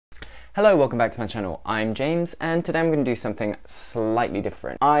Hello, welcome back to my channel. I'm James and today I'm going to do something slightly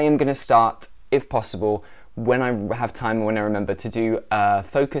different. I am going to start, if possible, when I have time and when I remember, to do a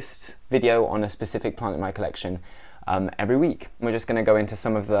focused video on a specific plant in my collection every week. We're just going to go into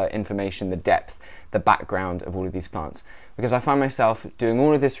some of the information, the depth, the background of all of these plants, because I find myself doing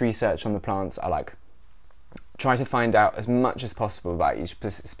all of this research on the plants. I try to find out as much as possible about each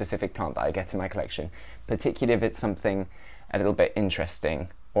specific plant that I get in my collection, particularly if it's something a little bit interesting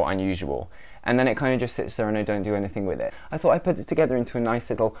or unusual, and then it kind of just sits there and I don't do anything with it. I thought I'd put it together into a nice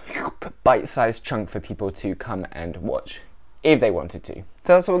little bite-sized chunk for people to come and watch if they wanted to.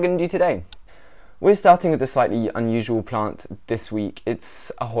 So that's what we're going to do today. We're starting with a slightly unusual plant this week.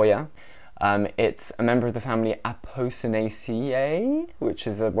 It's a Hoya. It's a member of the family Apocynaceae, which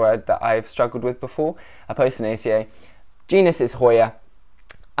is a word that I've struggled with before. Apocynaceae. Genus is Hoya.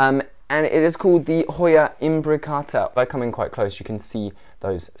 And it is called the Hoya imbricata. If I come in quite close, you can see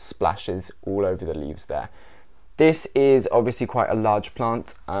those splashes all over the leaves there. This is obviously quite a large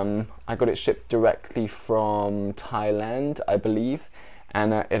plant. I got it shipped directly from Thailand, I believe,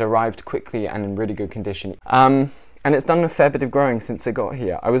 and it arrived quickly and in really good condition. And it's done a fair bit of growing since it got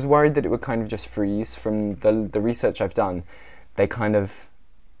here. I was worried that it would kind of just freeze. From the research I've done,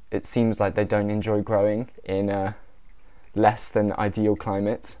 it seems like they don't enjoy growing in less than ideal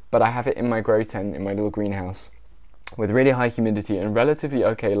climate, but I have it in my grow tent in my little greenhouse with really high humidity and relatively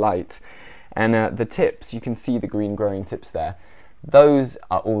okay light, and the tips, you can see the green growing tips there, those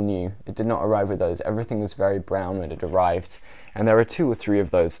are all new. It did not arrive with those. Everything was very brown when it arrived, and there are 2 or 3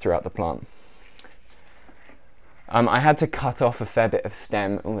 of those throughout the plant. I had to cut off a fair bit of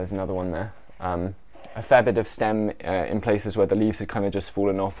stem. Oh, there's another one there. A fair bit of stem in places where the leaves had kind of just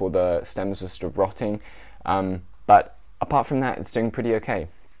fallen off or the stems were sort of rotting, but apart from that, it's doing pretty okay.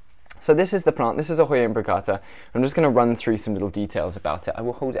 So this is the plant. This is a Hoya imbricata. I'm just going to run through some little details about it. I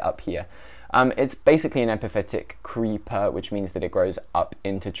will hold it up here. It's basically an epiphytic creeper, which means that it grows up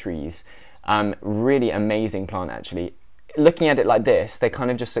into trees. Really amazing plant, actually. Looking at it like this, they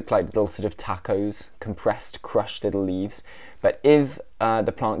kind of just look like little sort of tacos, compressed, crushed little leaves. But if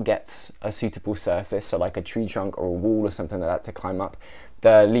the plant gets a suitable surface, so like a tree trunk or a wall or something like that to climb up,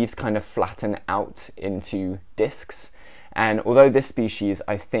 the leaves kind of flatten out into discs. And although this species,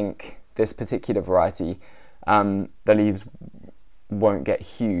 I think this particular variety, the leaves won't get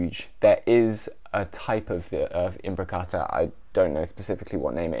huge, there is a type of imbricata, I don't know specifically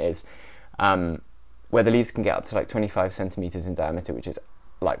what name it is, where the leaves can get up to like 25 centimeters in diameter, which is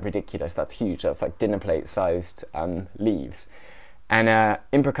like ridiculous. That's huge. That's like dinner plate sized leaves. And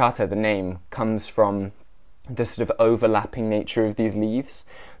imbricata, the name, comes from the sort of overlapping nature of these leaves.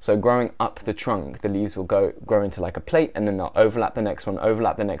 So growing up the trunk, the leaves will grow into like a plate, and then they'll overlap the next one,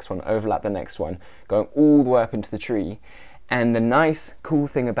 overlap the next one, overlap the next one, going all the way up into the tree. And the nice, cool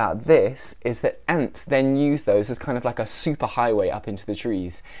thing about this is that ants then use those as kind of like a super highway up into the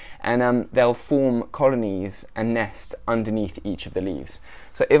trees. And they'll form colonies and nests underneath each of the leaves.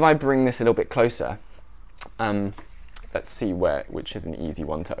 So if I bring this a little bit closer, let's see which is an easy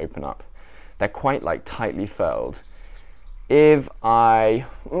one to open up. They're quite like tightly furled. If I,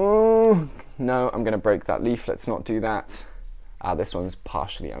 no, I'm going to break that leaf. Let's not do that. This one's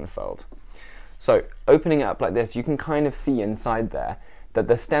partially unfurled. So opening it up like this, you can kind of see inside there that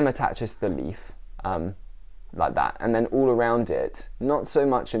the stem attaches to the leaf like that. And then all around it, not so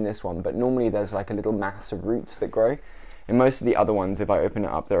much in this one, but normally there's like a little mass of roots that grow. In most of the other ones, if I open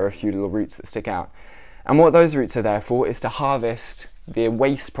it up, there are a few little roots that stick out. And what those roots are there for is to harvest the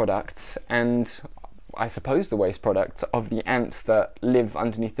waste products, and I suppose the waste products of the ants that live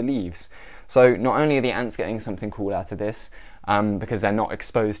underneath the leaves. So not only are the ants getting something cool out of this, because they're not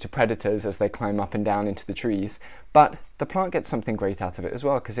exposed to predators as they climb up and down into the trees, but the plant gets something great out of it as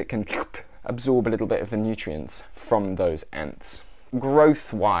well, because it can absorb a little bit of the nutrients from those ants.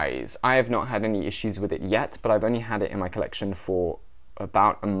 Growth-wise, I have not had any issues with it yet, but I've only had it in my collection for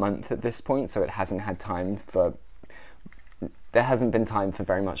about a month at this point, so it hasn't had time for there hasn't been time for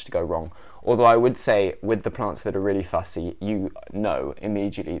very much to go wrong. Although I would say with the plants that are really fussy, you know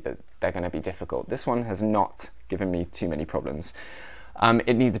immediately that they're going to be difficult. This one has not given me too many problems.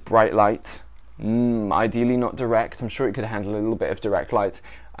 It needs bright light, ideally not direct. I'm sure it could handle a little bit of direct light,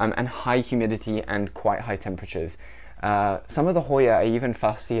 and high humidity and quite high temperatures. Some of the Hoya are even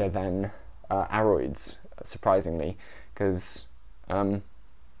fussier than aroids, surprisingly, because,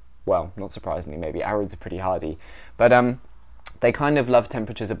 well, not surprisingly, maybe aroids are pretty hardy, but they kind of love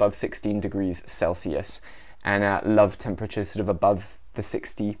temperatures above 16 degrees Celsius and love temperatures sort of above the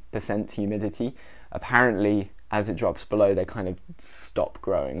 60% humidity. Apparently, as it drops below, they kind of stop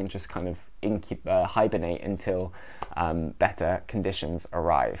growing and just kind of hibernate until better conditions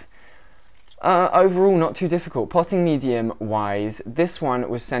arrive. Overall, not too difficult. Potting medium wise, this one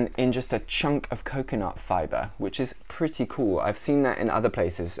was sent in just a chunk of coconut fibre, which is pretty cool. I've seen that in other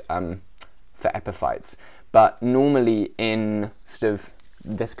places for epiphytes, but normally in sort of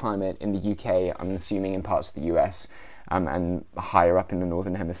this climate in the UK, I'm assuming in parts of the US and higher up in the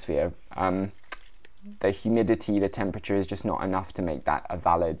northern hemisphere, the humidity, the temperature is just not enough to make that a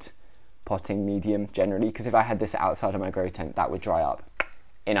valid potting medium generally, because if I had this outside of my grow tent, that would dry up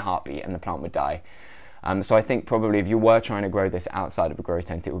in a heartbeat and the plant would die. So I think probably if you were trying to grow this outside of a grow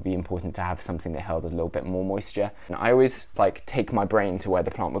tent, it would be important to have something that held a little bit more moisture. And I always like take my brain to where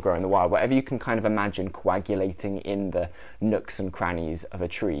the plant will grow in the wild. Whatever you can kind of imagine coagulating in the nooks and crannies of a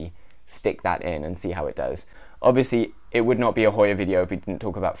tree, stick that in and see how it does. Obviously, it would not be a Hoya video if we didn't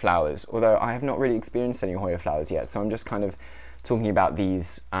talk about flowers, although I have not really experienced any Hoya flowers yet, so I'm just kind of talking about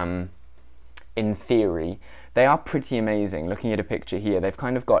these in theory. They are pretty amazing. Looking at a picture here, they've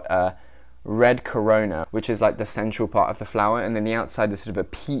kind of got a red corona, which is like the central part of the flower, and then the outside is sort of a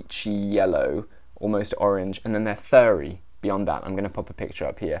peachy yellow, almost orange, and then they're furry beyond that. I'm going to pop a picture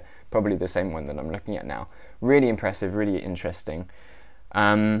up here, probably the same one that I'm looking at now. Really impressive, really interesting.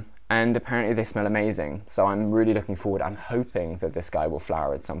 And apparently they smell amazing, so I'm really looking forward. I'm hoping that this guy will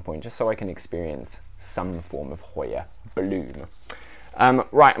flower at some point, just so I can experience some form of Hoya bloom.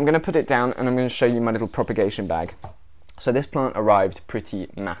 Right, I'm going to put it down and I'm going to show you my little propagation bag. So this plant arrived pretty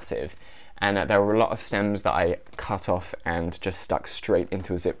massive, and there were a lot of stems that I cut off and just stuck straight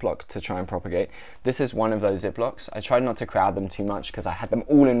into a Ziploc to try and propagate. This is one of those Ziplocs. I tried not to crowd them too much because I had them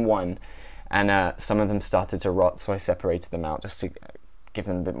all in one, and some of them started to rot, so I separated them out just to give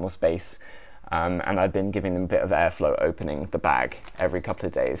them a bit more space, and I've been giving them a bit of airflow, opening the bag every couple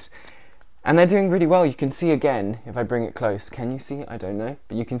of days. And they're doing really well. You can see again, if I bring it close, can you see? I don't know,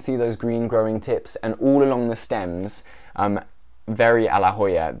 but you can see those green growing tips, and all along the stems, very a la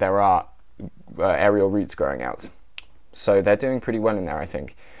Hoya, there are aerial roots growing out. So they're doing pretty well in there, I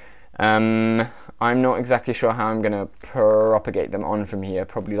think. I'm not exactly sure how I'm gonna propagate them on from here,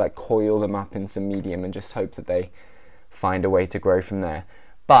 probably like coil them up in some medium and just hope that they find a way to grow from there.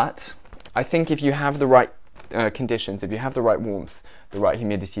 But I think if you have the right conditions, if you have the right warmth, the right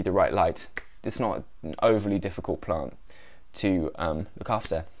humidity, the right light, it's not an overly difficult plant to look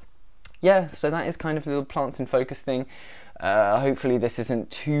after. Yeah, so that is kind of a little plants in focus thing. Hopefully this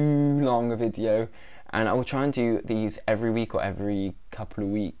isn't too long a video, and I will try and do these every week or every couple of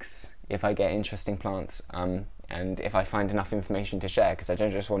weeks if I get interesting plants, and if I find enough information to share, because I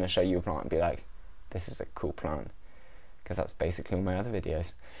don't just want to show you a plant and be like, this is a cool plant, because that's basically all my other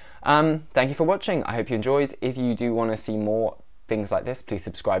videos. Thank you for watching. I hope you enjoyed. If you do want to see more things like this, please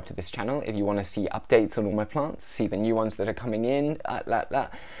subscribe to this channel. If you want to see updates on all my plants, see the new ones that are coming in,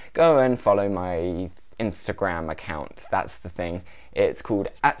 go and follow my Instagram account. That's the thing. It's called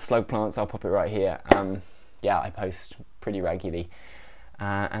 @slugplants. I'll pop it right here. Yeah, I post pretty regularly,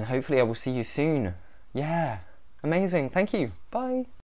 and hopefully I will see you soon. Yeah, amazing. Thank you. Bye.